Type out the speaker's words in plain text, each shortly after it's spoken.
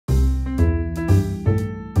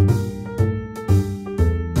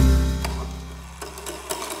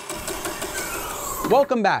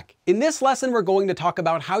Welcome back. In this lesson, we're going to talk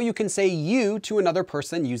about how you can say you to another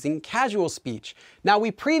person using casual speech. Now,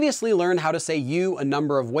 we previously learned how to say you a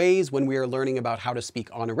number of ways when we were learning about how to speak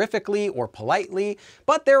honorifically or politely,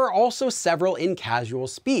 but there are also several in casual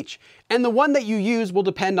speech. And the one that you use will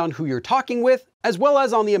depend on who you're talking with, as well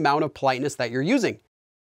as on the amount of politeness that you're using.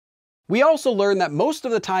 We also learned that most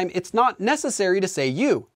of the time, it's not necessary to say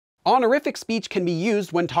you. Honorific speech can be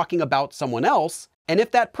used when talking about someone else, and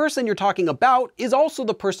if that person you're talking about is also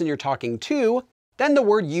the person you're talking to, then the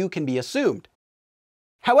word you can be assumed.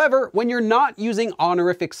 However, when you're not using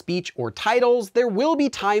honorific speech or titles, there will be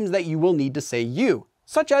times that you will need to say you,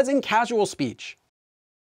 such as in casual speech.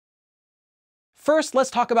 First, let's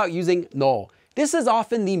talk about using 너. This is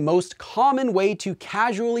often the most common way to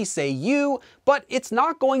casually say you, but it's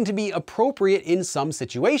not going to be appropriate in some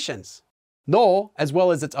situations. 너, as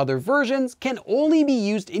well as its other versions, can only be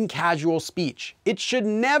used in casual speech. It should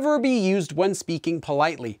never be used when speaking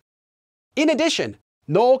politely. In addition,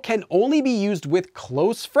 너 can only be used with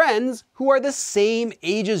close friends who are the same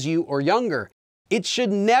age as you or younger. It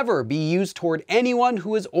should never be used toward anyone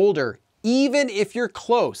who is older, even if you're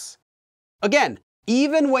close. Again,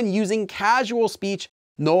 even when using casual speech,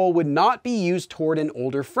 너 would not be used toward an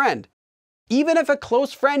older friend. Even if a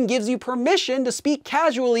close friend gives you permission to speak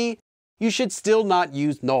casually, you should still not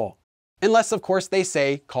use 너, unless of course they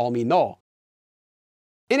say, call me 너.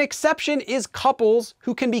 An exception is couples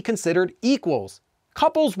who can be considered equals.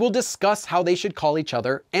 Couples will discuss how they should call each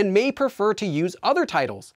other and may prefer to use other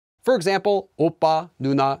titles. For example, 오빠,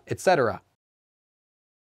 누나, etc.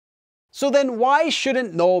 So then why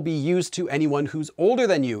shouldn't 너 be used to anyone who's older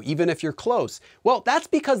than you, even if you're close? Well, that's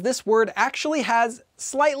because this word actually has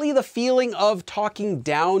slightly the feeling of talking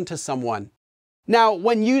down to someone. Now,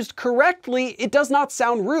 when used correctly, it does not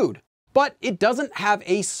sound rude, but it doesn't have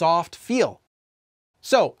a soft feel.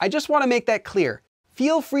 So, I just want to make that clear.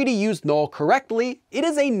 Feel free to use 너 correctly, it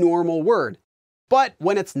is a normal word. But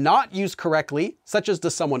when it's not used correctly, such as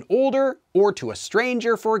to someone older or to a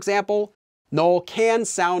stranger, for example, 너 can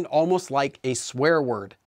sound almost like a swear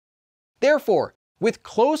word. Therefore, with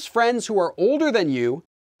close friends who are older than you,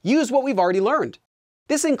 use what we've already learned.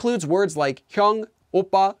 This includes words like 형,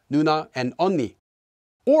 오빠, 누나, and 언니.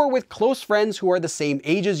 Or with close friends who are the same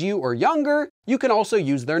age as you or younger, you can also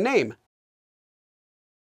use their name.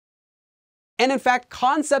 And in fact,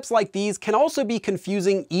 concepts like these can also be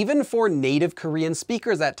confusing even for native Korean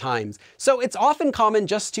speakers at times, so it's often common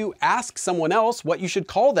just to ask someone else what you should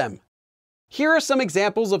call them. Here are some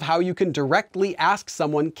examples of how you can directly ask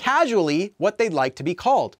someone casually what they'd like to be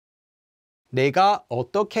called. 내가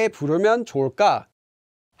어떻게 부르면 좋을까?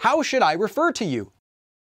 How should I refer to you?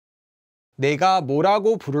 내가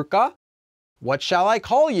뭐라고 부를까? What shall I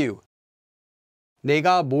call you?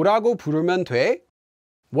 내가 뭐라고 부르면 돼?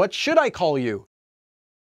 What should I call you?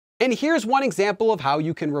 And here's one example of how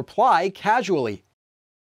you can reply casually.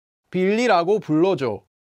 빌리라고 불러줘.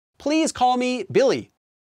 Please call me Billy.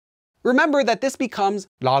 Remember that this becomes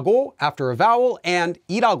라고 after a vowel and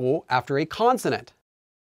이라고 after a consonant.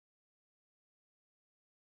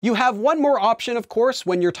 You have one more option, of course,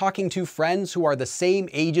 when you're talking to friends who are the same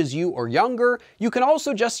age as you or younger. You can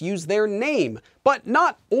also just use their name, but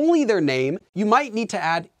not only their name, you might need to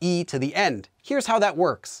add 이 to the end. Here's how that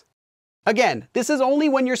works. Again, this is only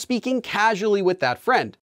when you're speaking casually with that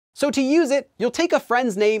friend. So to use it, you'll take a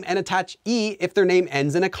friend's name and attach 이 if their name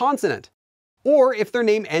ends in a consonant. Or if their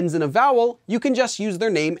name ends in a vowel, you can just use their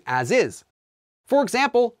name as is. For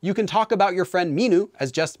example, you can talk about your friend Minoo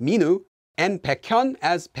as just Minoo, and 백현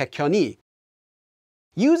as 백현이.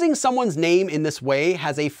 Using someone's name in this way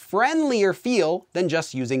has a friendlier feel than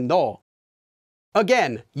just using 너.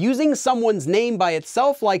 Again, using someone's name by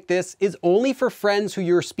itself like this is only for friends who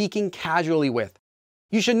you're speaking casually with.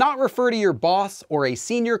 You should not refer to your boss or a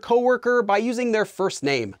senior coworker by using their first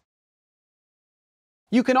name.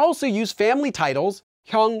 You can also use family titles,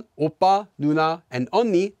 형, 오빠, 누나, and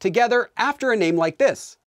언니 together after a name like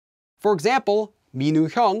this. For example,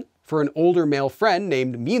 민우 형 for an older male friend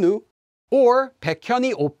named Minoo, or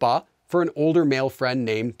백현이 오빠 for an older male friend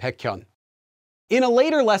named 백현. In a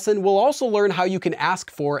later lesson, we'll also learn how you can ask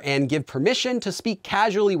for and give permission to speak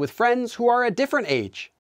casually with friends who are a different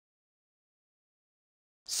age.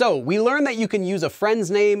 So, we learned that you can use a friend's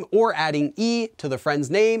name or adding 이 to the friend's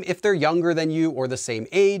name if they're younger than you or the same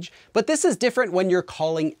age, but this is different when you're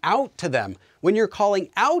calling out to them. When you're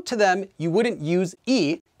calling out to them, you wouldn't use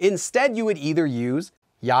이, instead you would either use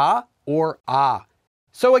야 or 아.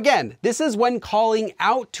 So again, this is when calling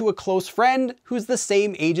out to a close friend who's the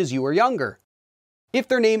same age as you or younger. If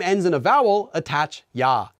their name ends in a vowel, attach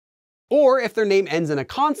야. Or if their name ends in a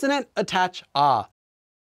consonant, attach 아.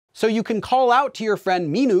 So you can call out to your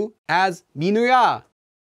friend Minu as Minu야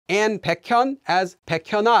and Baekhyun as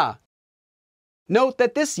Baekhyun아. Note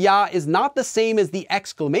that this ya is not the same as the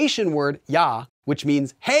exclamation word ya, which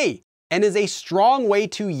means hey, and is a strong way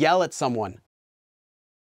to yell at someone.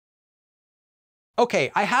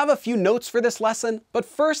 Okay, I have a few notes for this lesson, but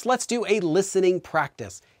first let's do a listening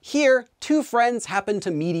practice. Here, two friends happen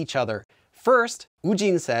to meet each other. First,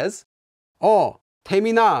 Ujin says,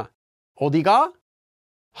 태민아, 어디가?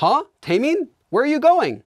 Huh, Taemin? Where are you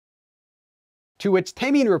going? To which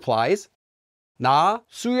Taemin replies, 나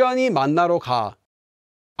수연이 만나러 가.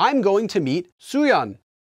 I'm going to meet 수연.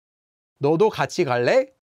 너도 같이 갈래?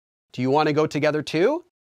 Do you want to go together too?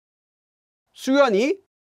 수연이,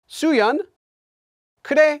 수연?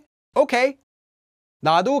 그래, okay.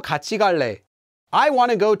 나도 같이 갈래. I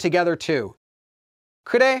want to go together too.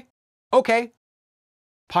 그래, okay.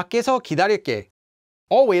 밖에서 기다릴게.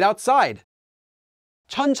 I'll wait outside.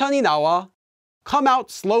 천천히 나와. Come out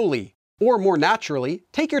slowly. Or more naturally,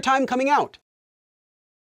 take your time coming out.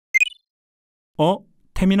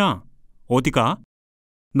 태민아, 어디가?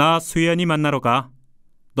 나 수연이 만나러 가.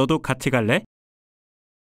 너도 같이 갈래?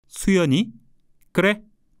 수연이? 그래,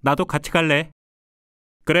 나도 같이 갈래.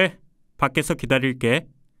 그래, 밖에서 기다릴게.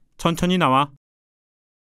 천천히 나와.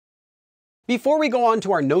 Before we go on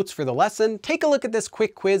to our notes for the lesson, take a look at this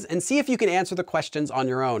quick quiz and see if you can answer the questions on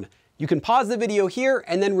your own. You can pause the video here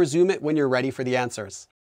and then resume it when you're ready for the answers.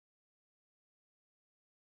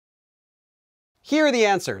 Here are the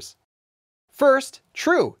answers. First,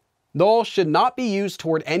 true. 너 should not be used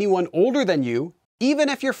toward anyone older than you, even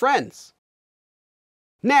if you're friends.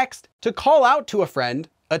 Next, to call out to a friend,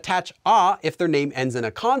 attach a if their name ends in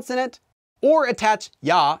a consonant, or attach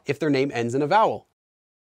ya if their name ends in a vowel.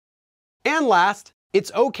 And last,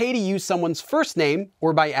 it's okay to use someone's first name,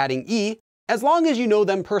 or by adding e, as long as you know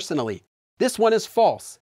them personally. This one is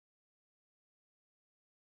false.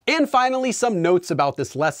 And finally, some notes about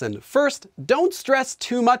this lesson. First, don't stress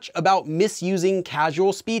too much about misusing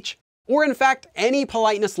casual speech, or in fact, any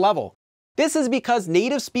politeness level. This is because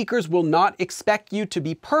native speakers will not expect you to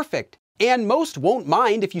be perfect, and most won't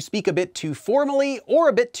mind if you speak a bit too formally or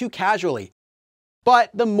a bit too casually. But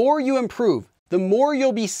the more you improve, the more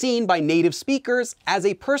you'll be seen by native speakers as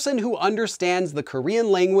a person who understands the Korean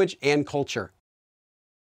language and culture.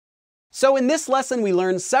 So in this lesson, we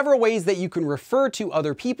learned several ways that you can refer to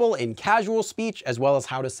other people in casual speech, as well as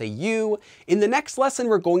how to say you. In the next lesson,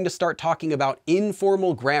 we're going to start talking about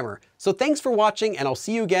informal grammar. So thanks for watching, and I'll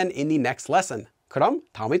see you again in the next lesson. 그럼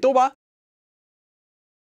다음에 또 봐!